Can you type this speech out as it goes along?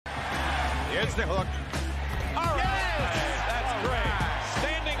Here's the hook. All right. That's great.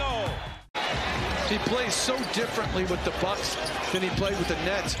 Standing O. He plays so differently with the Bucks than he played with the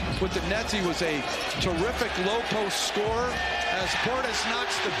Nets. With the Nets, he was a terrific low post scorer as Portis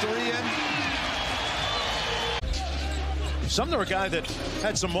knocks the three in. Sumner, a guy that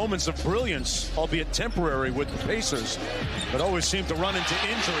had some moments of brilliance, albeit temporary, with the Pacers, but always seemed to run into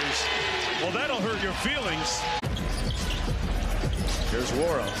injuries. Well, that'll hurt your feelings. Here's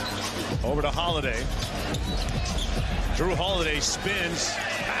Wara. Over to Holiday. Drew Holiday spins,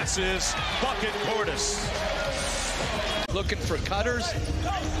 passes, bucket, Portis. Looking for cutters.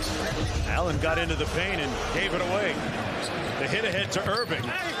 Allen got into the paint and gave it away. The hit ahead to Irving.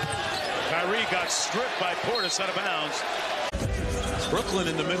 Kyrie got stripped by Portis out of bounds. Brooklyn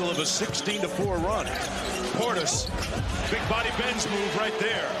in the middle of a 16-4 run. Portis, big body bends move right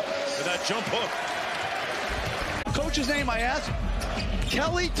there for that jump hook. Coach's name, I asked,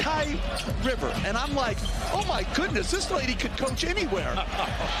 Kelly Ty River, and I'm like, oh my goodness, this lady could coach anywhere.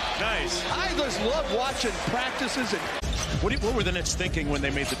 Nice. I just love watching practices. And what were the Nets thinking when they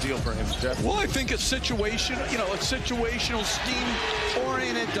made the deal for him, Jeff? well, I think a situational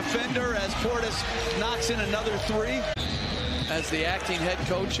scheme-oriented defender as Portis knocks in another three. As the acting head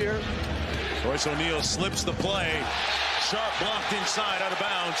coach here. Royce O'Neal slips the play. Sharp blocked inside, out of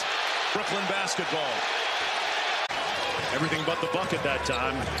bounds. Brooklyn basketball. Everything but the bucket that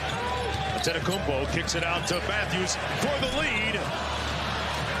time. Antetokounmpo kicks it out to Matthews for the lead.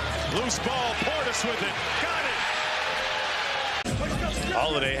 Loose ball, Portis with it. Got it.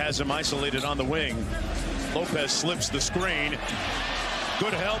 Holiday has him isolated on the wing. Lopez slips the screen.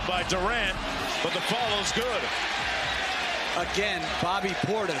 Good help by Durant, but the follow's good. Again, Bobby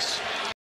Portis